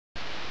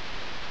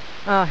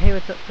Hey,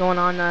 what's going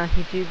on,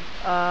 YouTube?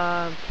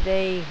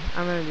 Today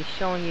I'm going to be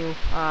showing you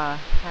how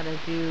to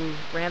do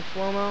ramp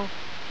slow-mo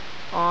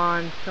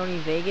on Sony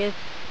Vegas.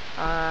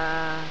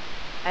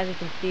 As you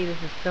can see, this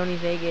is Sony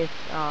Vegas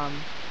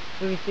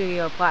Movie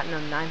Studio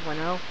Platinum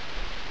 9.0,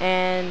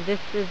 and this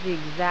is the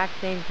exact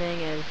same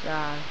thing as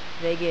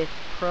Vegas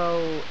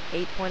Pro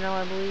 8.0,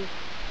 I believe.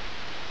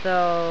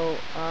 So,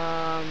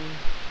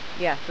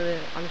 yeah,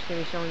 I'm just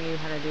going to be showing you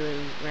how to do a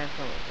ramp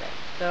slow-mo today.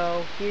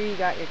 So, here you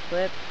got your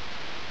clip.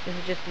 This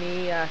is just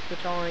me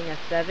switch only a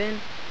 7,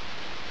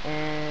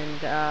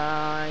 and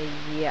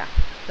yeah.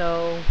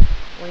 So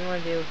what you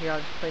want to do here, I'll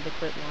just play the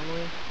clip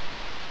normally.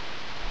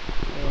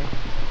 Here.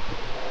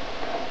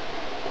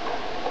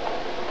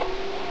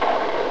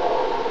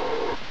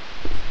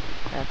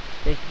 That's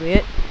basically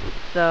it.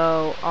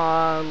 So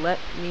let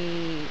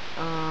me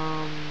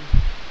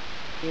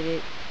get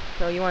it.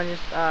 So you want to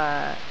just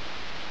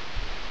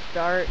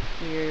start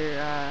your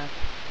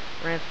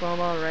ramp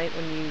slow-mo right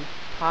when you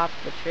pop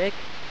the trick.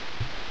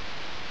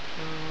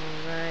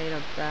 Right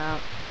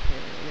about.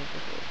 Here, let me make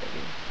this a little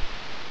bigger.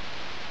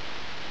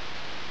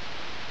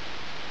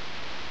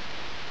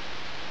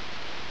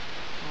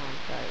 Oh, I'm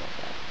sorry about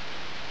that.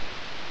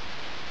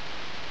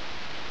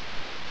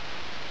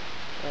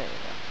 There you go.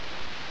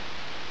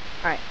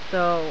 Alright,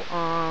 so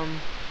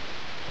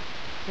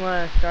you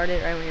want to start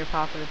it right when you're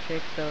popping the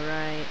trick. So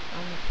right,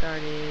 I'm gonna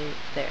start it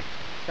there.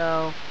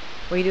 So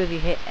what you do is you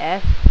hit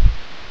S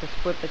to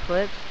split the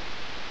clips,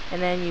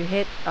 and then you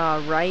hit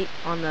right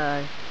on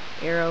the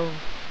arrow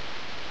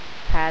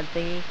pad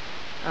thingy.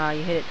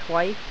 You hit it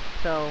twice,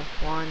 so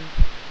 1,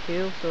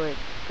 2, so it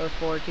goes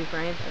forward 2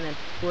 frames, and then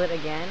split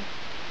again.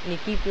 And you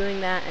keep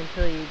doing that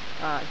until you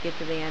get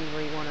to the end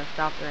where you want to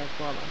stop the ramp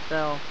slow-mo.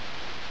 So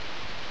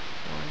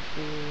 1,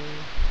 2, 1,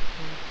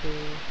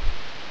 2.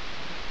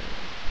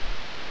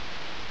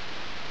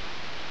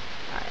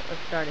 Alright,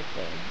 let's start it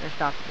there, or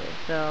stop it there.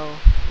 So,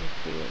 let's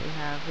see what we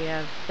have. We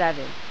have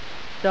 7.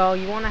 So,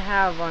 you want to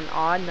have an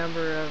odd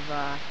number of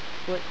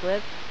split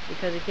clips,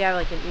 because if you have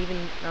like an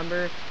even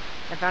number,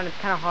 I found it's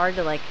kind of hard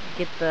to like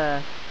get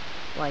the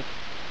like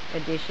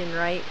addition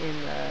right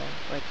in the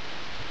like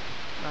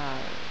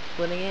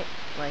splitting it,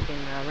 like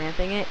in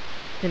ramping it,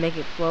 to make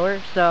it slower.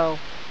 So,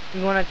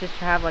 you want to just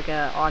have like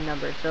a odd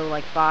number, so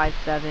like 5,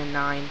 7,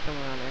 9,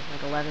 somewhere around there,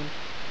 like 11,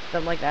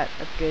 something like that.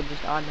 That's good,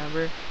 just odd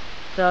number.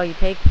 So you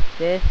take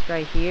this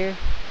right here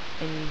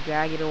and you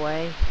drag it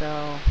away,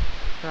 so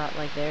not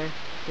like there,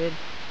 good.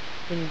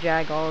 Then you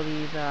drag all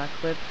these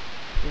clips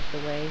just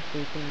away so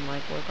you can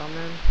like work on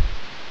them.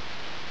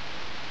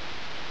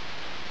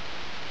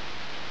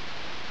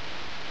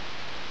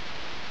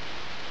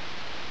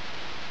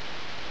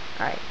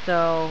 Alright,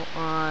 so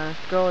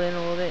scroll it in a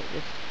little bit,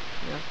 just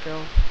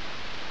scroll.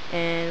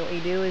 And what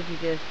you do is you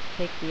just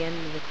take the end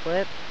of the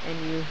clip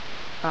and you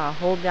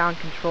hold down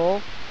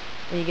Control,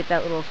 and you get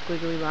that little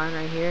squiggly line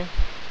right here,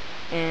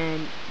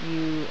 and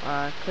you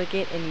click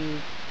it and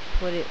you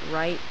put it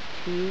right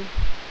 2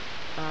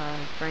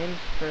 frames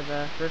for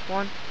the first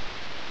one.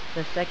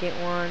 The second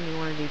one you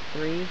want to do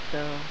 3,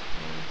 so 1,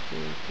 2,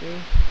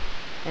 3,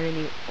 and then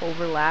you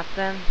overlap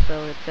them,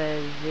 so it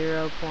says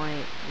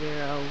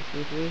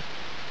 0.033,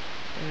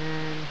 and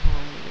then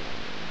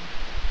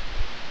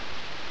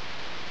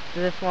so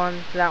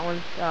that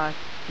one's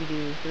you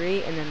do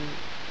 3, and then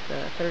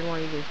the third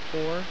one you do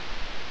 4, or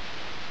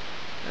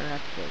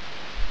that's 6.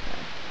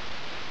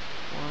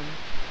 1,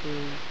 2,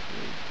 3,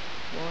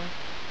 4,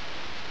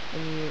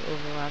 and you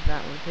overlap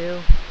that one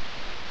too.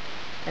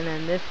 And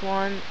then this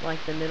one, like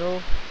the middle,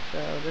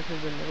 so this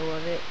is the middle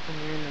of it, and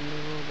you're in the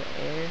middle of the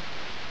air.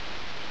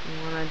 You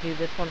want to do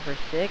this one for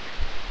 6,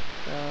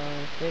 so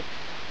 6,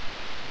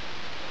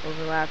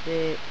 overlap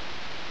it.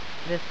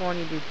 This one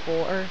you do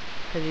 4,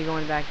 because you're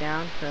going back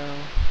down, so 1,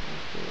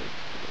 2, 3,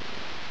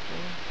 4.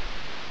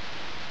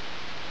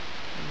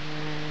 And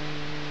then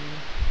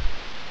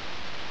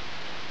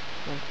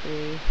 1,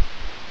 3,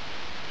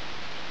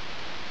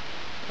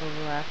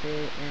 overlap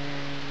it,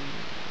 and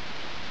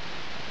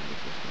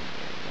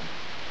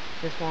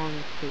this one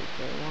 2,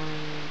 so 1,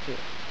 2,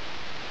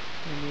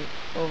 and you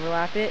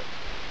overlap it.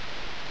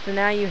 So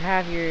now you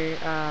have your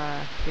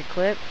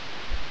clips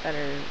that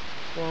are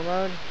slow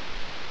mode.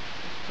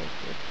 Take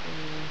this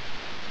and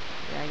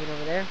drag it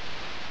over there.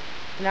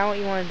 So now what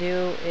you want to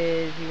do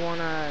is you want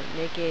to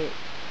make it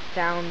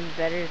sound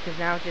better, because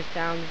now it just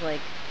sounds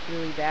like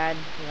really bad.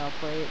 Here, I'll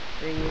play it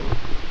for you.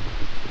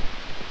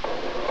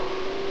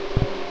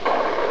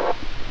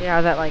 See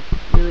how that like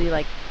really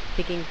like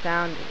ticking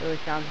sound? It really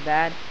sounds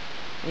bad,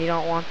 and you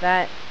don't want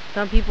that.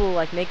 Some people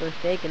like make a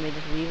mistake and they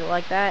just leave it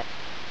like that,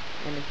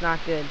 and it's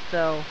not good.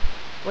 So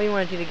what you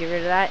want to do to get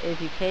rid of that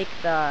is you take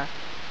the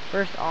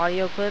first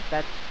audio clip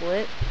that's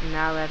split, and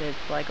now that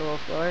it's like a little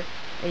slower,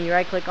 and you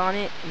right click on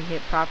it, and you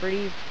hit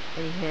properties,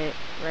 and you hit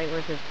right where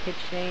it says pitch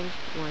change,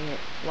 you want to hit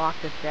lock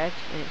to stretch,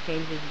 and it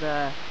changes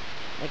the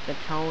like the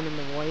tone and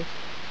the voice.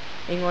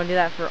 And you want to do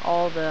that for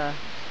all the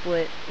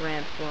split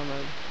ramp slow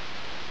mode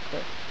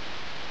clips.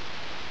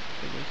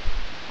 So just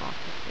off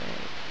the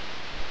stretch.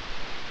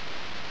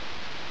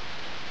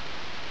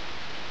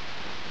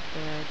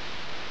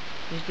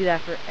 Just do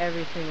that for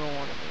every single one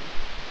of them.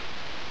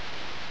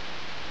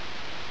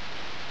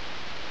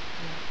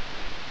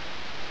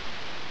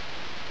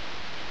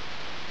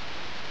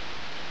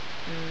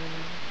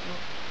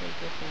 Take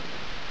this one.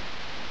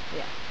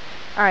 Yeah.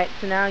 Alright,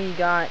 so now you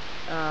got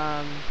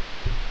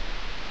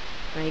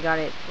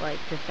it like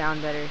to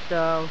sound better.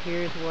 So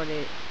here's what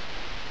it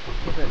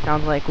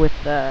sounds like with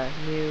the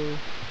new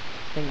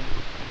thing.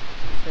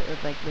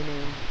 With like the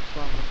new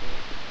slow motion.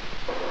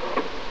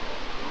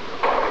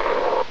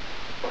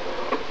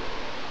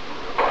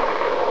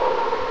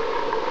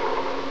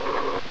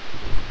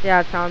 Yeah,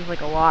 it sounds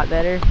like a lot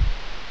better.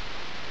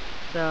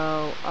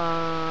 So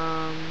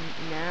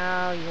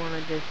now you want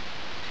to just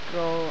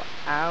scroll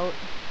out,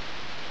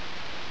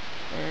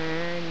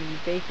 and you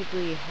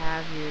basically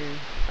have your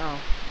so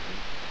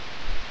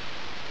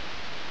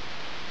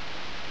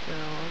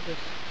I'll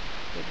just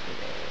fix it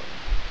there.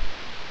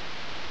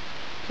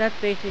 That's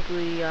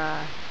basically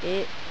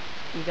it.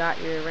 You got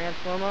your ramp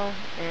slow-mo,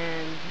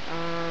 and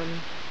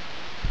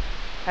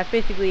that's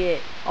basically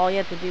it. All you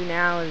have to do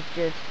now is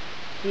just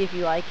see if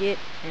you like it,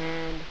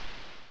 and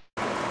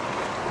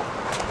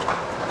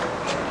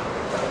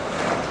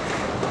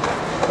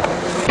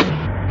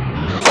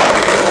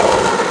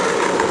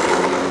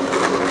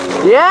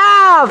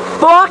Yeah,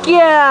 fuck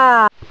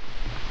yeah!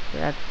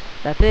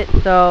 That's it.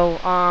 So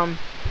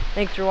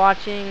thanks for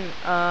watching.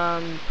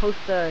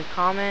 Post a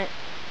comment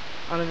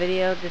on the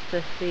video just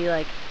to see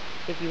like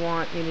if you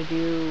want me to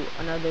do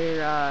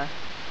another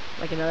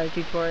another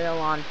tutorial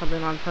on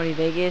something on Sony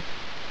Vegas.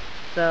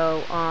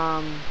 So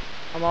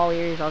I'm all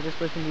ears. I'll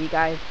just listen to you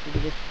guys. You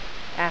can just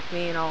ask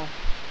me and I'll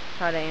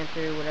try to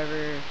answer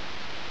whatever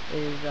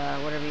you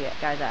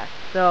guys ask.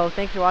 So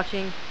thanks for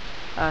watching.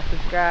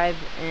 Subscribe,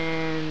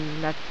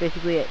 and that's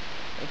basically it.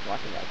 Thanks for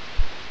watching, guys.